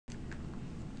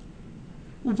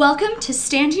Welcome to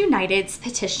Stand United's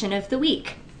Petition of the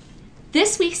Week.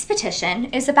 This week's petition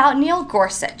is about Neil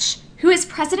Gorsuch, who is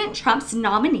President Trump's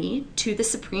nominee to the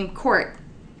Supreme Court.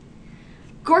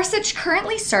 Gorsuch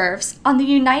currently serves on the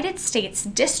United States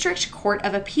District Court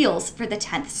of Appeals for the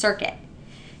 10th Circuit.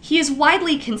 He is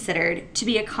widely considered to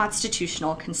be a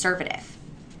constitutional conservative.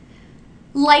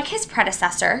 Like his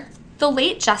predecessor, the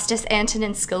late Justice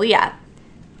Antonin Scalia,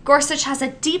 Gorsuch has a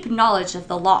deep knowledge of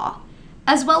the law,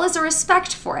 as well as a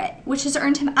respect for it, which has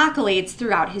earned him accolades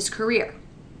throughout his career.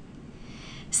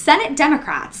 Senate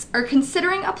Democrats are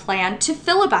considering a plan to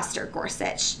filibuster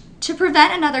Gorsuch to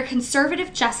prevent another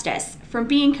conservative justice from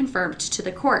being confirmed to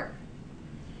the court.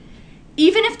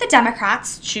 Even if the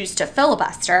Democrats choose to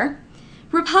filibuster,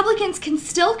 Republicans can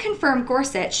still confirm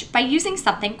Gorsuch by using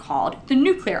something called the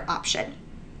nuclear option.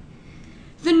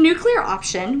 The nuclear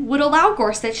option would allow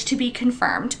Gorsuch to be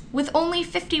confirmed with only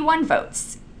 51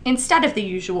 votes, instead of the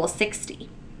usual 60.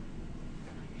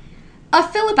 A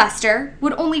filibuster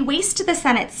would only waste the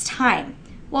Senate's time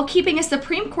while keeping a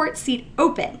Supreme Court seat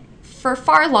open for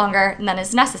far longer than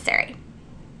is necessary.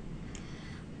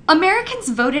 Americans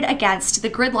voted against the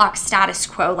gridlock status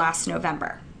quo last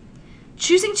November.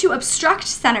 Choosing to obstruct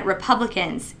Senate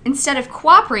Republicans instead of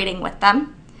cooperating with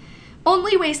them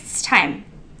only wastes time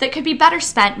that could be better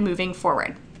spent moving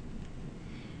forward.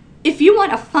 If you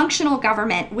want a functional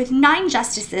government with 9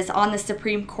 justices on the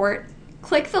Supreme Court,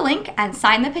 click the link and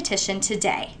sign the petition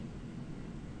today.